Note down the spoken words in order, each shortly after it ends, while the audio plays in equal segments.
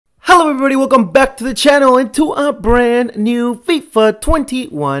Hello everybody, welcome back to the channel and to a brand new FIFA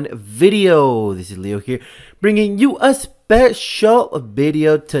 21 video. This is Leo here, bringing you a special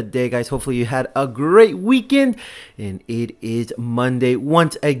video today, guys. Hopefully you had a great weekend, and it is Monday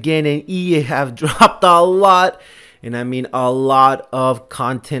once again, and EA have dropped a lot, and I mean a lot of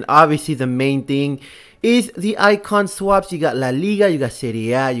content. Obviously the main thing is the icon swaps. You got La Liga, you got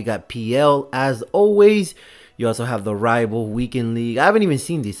Serie A, you got PL as always. You also have the rival weekend league. I haven't even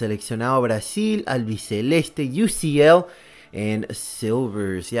seen this. Seleccionado Brasil, Albiceleste, UCL, and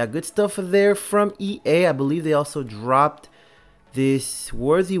Silvers. Yeah, good stuff there from EA. I believe they also dropped this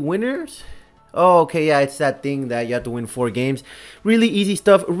worthy winners. Oh, okay, yeah, it's that thing that you have to win 4 games. Really easy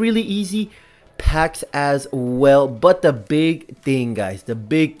stuff, really easy packs as well. But the big thing, guys, the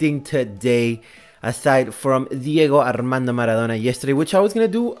big thing today, aside from Diego Armando Maradona yesterday, which I was going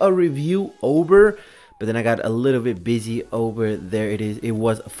to do a review over, but then I got a little bit busy over there. It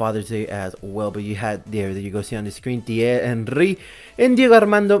was Father's Day as well. But you had there you go, see on the screen, Thierry Henry and Diego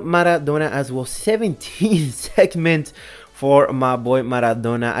Armando Maradona as well. 17 segments for my boy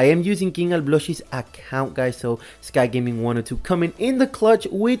Maradona. I am using King Albloshi's account, guys. So Sky Gaming 102 coming in the clutch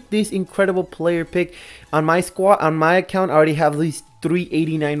with this incredible player pick. On my squad, on my account, I already have these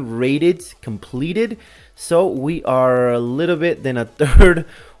 389 rated completed. So we are a little bit than a third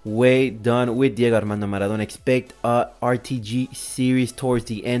way done with Diego Armando Maradona. Expect a RTG series towards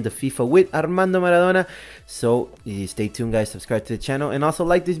the end of FIFA with Armando Maradona. So stay tuned, guys. Subscribe to the channel and also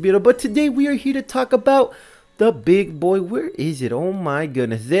like this video. But today we are here to talk about the big boy. Where is it? Oh my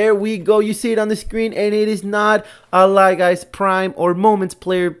goodness, there we go. You see it on the screen, and it is not a lie, guys. Prime or Moments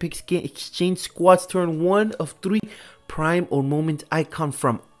player picks exchange squads, turn 1 of 3 Prime or Moments icon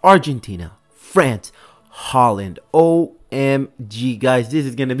from Argentina, France, Holland. OMG, guys, this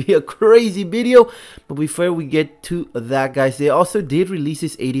is gonna be a crazy video. But before we get to that, guys, they also did release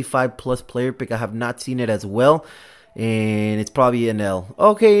this 85 plus player pick. I have not seen it as well, and it's probably an L.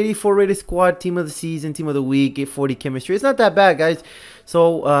 Okay, 84 rated squad, team of the season, team of the week, 840 chemistry. It's not that bad, guys.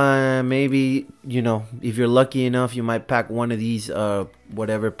 So maybe, you know, if you're lucky enough, you might pack one of these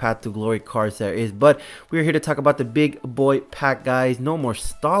whatever Path to Glory cards there is. But we're here to talk about the big boy pack, guys. No more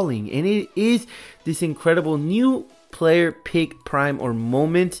stalling, and it is this incredible new player pick Prime or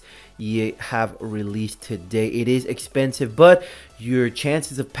Moments you have released today. It is expensive, but your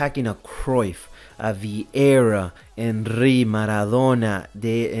chances of packing a Cruyff, a Vieira, Henry, Maradona,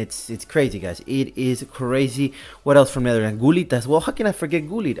 it's crazy, guys. It is crazy. What else from Netherlands? Gullit as well. How can I forget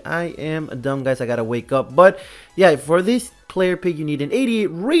Gullit? I am dumb, guys. I gotta wake up. But yeah, for this player pick, you need an 88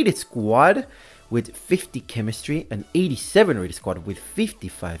 rated squad with 50 chemistry, an 87 rated squad with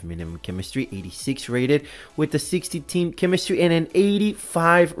 55 minimum chemistry, 86 rated with the 60 team chemistry, and an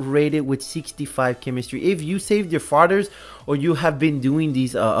 85 rated with 65 chemistry. If you saved your fathers or you have been doing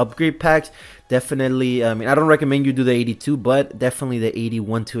these upgrade packs, definitely, I mean, I don't recommend you do the 82, but definitely the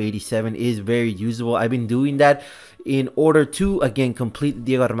 81 to 87 is very usable. I've been doing that in order to, again, complete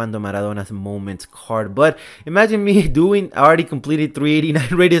Diego Armando Maradona's Moments card. But imagine me I already completed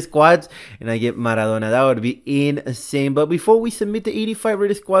 389 rated squads and I get Maradona. That would be insane. But before we submit the 85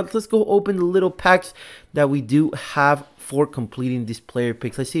 rated squads, let's go open the little packs that we do have for completing these player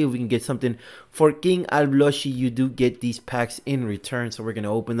picks. Let's see if we can get something for King Albloshi. You do get these packs in return, so we're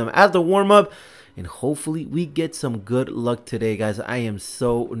gonna open them as the warm-up, and hopefully we get some good luck today, guys. I am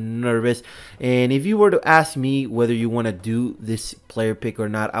so nervous. And if you were to ask me whether you want to do this player pick or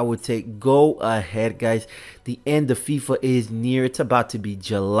not, I would say go ahead, guys. The end of FIFA is near. It's about to be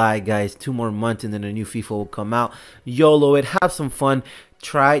July, guys. 2 more months and then a new FIFA will come out. YOLO it, have some fun,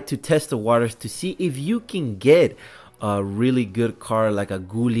 try to test the waters to see if you can get a really good card like a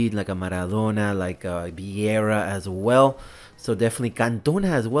Gullit, like a Maradona, like a Vieira as well. So definitely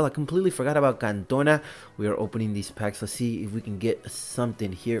Cantona as well. I completely forgot about Cantona. We are opening these packs. Let's see if we can get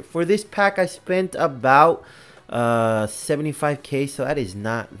something here. For this pack, I spent about 75k, so that is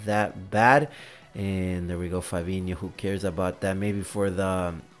not that bad. And there we go, Fabinho. Who cares about that? Maybe for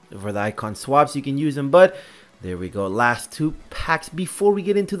the icon swaps, you can use them. But there we go. Last 2 packs before we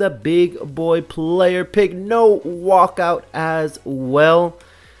get into the big boy player pick. No walkout as well.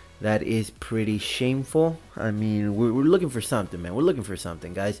 That is pretty shameful. I mean, we're looking for something, man. We're looking for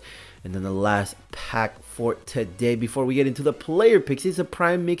something, guys. And then the last pack for today before we get into the player picks is a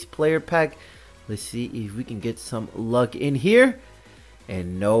Prime Mix player pack. Let's see if we can get some luck in here.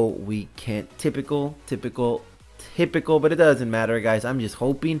 And no, we can't. Typical, but it doesn't matter, guys. I'm just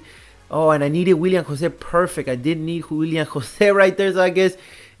hoping. Oh, and I needed William Jose. Perfect. I did need William Jose right there, so I guess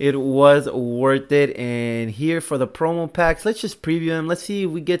it was worth it. And here for the promo packs, let's just preview them. Let's see if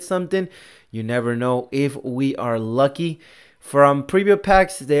we get something. You never know if we are lucky. From preview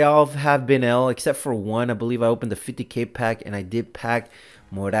packs, they all have been L except for one. I believe I opened the 50K pack and I did pack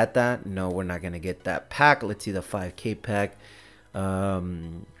Morata. No, we're not going to get that pack. Let's see the 5K pack.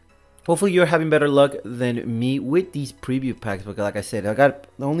 Hopefully you're having better luck than me with these preview packs, because like I said, the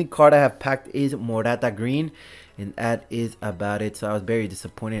only card I have packed is Morata Green, and that is about it. So I was very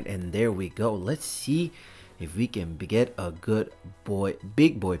disappointed, and there we go. Let's see if we can get a good boy,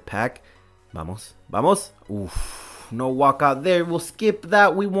 big boy pack. Vamos, vamos. Oof, no walkout there. We'll skip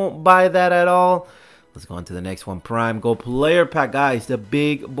that. We won't buy that at all. Let's go on to the next one. Prime Gold player pack, guys. The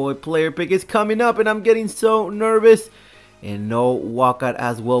big boy player pick is coming up, and I'm getting so nervous. And no walkout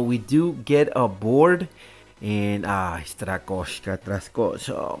as well. We do get a board. And Strakos.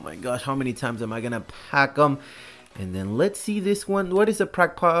 Oh my gosh, how many times am I gonna pack them? And then let's see this one. What is the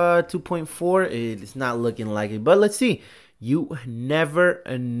pack 2.4? It's not looking like it, but let's see. You never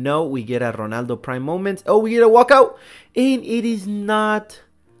know. We get a Ronaldo Prime Moments. Oh, we get a walkout, and it is not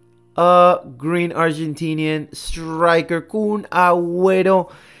a green Argentinian striker, Kun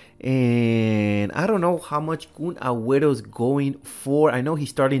Agüero. And I don't know how much Kun Agüero is going for. I know he's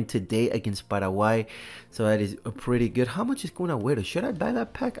starting today against Paraguay, so that is pretty good. How much is Kun Agüero? Should I buy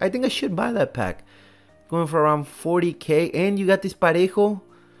that pack? I think I should buy that pack. Going for around 40K. And you got this Parejo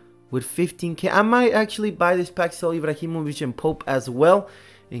with 15K. I might actually buy this pack, sell Ibrahimovic and Pope as well,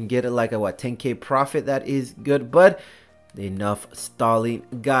 and get it like a 10K profit. That is good, but enough stalling,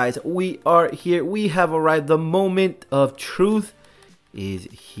 guys. We are here. We have arrived. The moment of truth is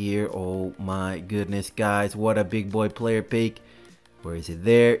here. Oh my goodness, guys, what a big boy player pick. Where is it?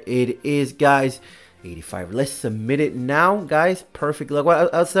 There it is, guys. 85. Let's submit it now, guys. Perfect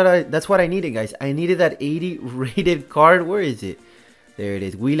luck. That's what I needed, guys. I needed that 80 rated card. Where is it? There it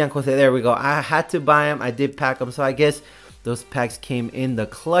is. William Jose. There we go. I had to buy them. I did pack them, so I guess those packs came in the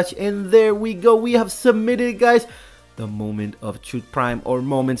clutch. And there we go. We have submitted, guys, the moment of truth. Prime or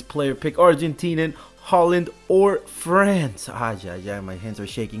moments player pick, Argentinian, Holland, or France. Yeah, my hands are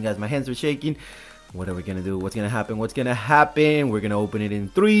shaking, guys. My hands are shaking. What are we gonna do? What's gonna happen? What's gonna happen? We're gonna open it in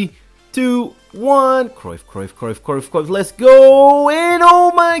 3, 2, 1. Cruyff. Let's go. And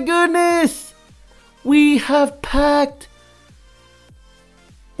oh my goodness, we have packed.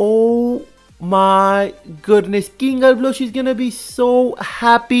 Oh my goodness, King Alblosh is gonna be so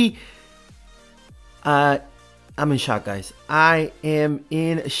happy. I'm in shock, guys. I am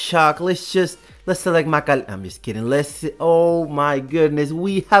in shock. Let's select Macal. I'm just kidding. Oh my goodness,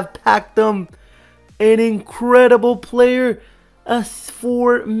 we have packed them. An incredible player. A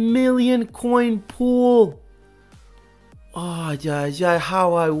 4 million coin pool. Oh yeah,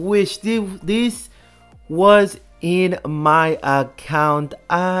 how I wish this was in my account.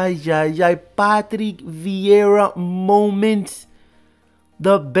 Patrick Vieira moments.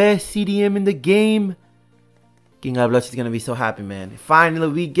 The best CDM in the game. King Alblosh is gonna be so happy, man. Finally,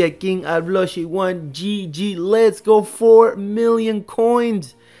 we get King Alblosh 1 GG. Let's go. 4 million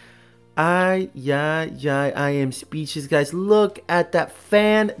coins. I am speechless, guys. Look at that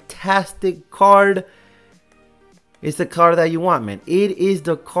fantastic card. It's the card that you want, man. It is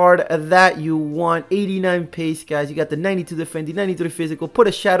the card that you want. 89 pace, guys. You got the 92 defending, 93 physical. Put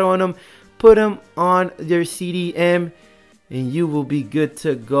a shadow on them. Put them on their CDM. And you will be good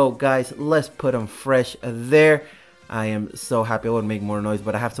to go, guys. Let's put them fresh there. I am so happy. I would make more noise,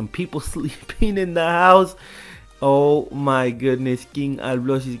 but I have some people sleeping in the house. Oh my goodness, King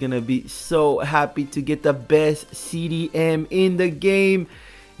Alblosh is gonna be so happy to get the best CDM in the game.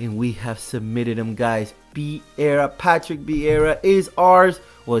 And we have submitted him, guys. Vieira, Patrick Vieira is ours.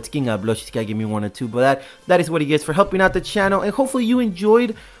 Well, it's King Alblosh. He's gotta give me 1 or 2, but that is what he gets for helping out the channel. And hopefully you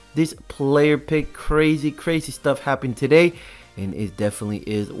enjoyed this player pick. Crazy stuff happened today, and it definitely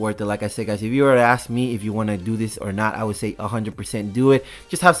is worth it. Like I said, guys, if you were to ask me if you want to do this or not, I would say 100% do it.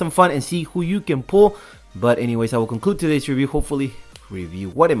 Just have some fun and see who you can pull. But anyways, I will conclude today's review.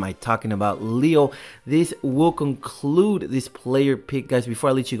 What am I talking about, Leo? This will conclude this player pick, guys. Before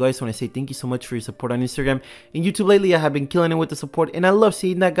I let you go, I just want to say thank you so much for your support on Instagram and YouTube lately. I have been killing it with the support, and I love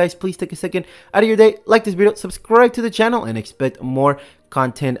seeing that, guys. Please take a second out of your day, like this video, subscribe to the channel, and expect more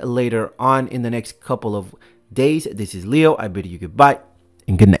content later on in the next couple of days. This is Leo. I bid you goodbye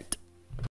and good night.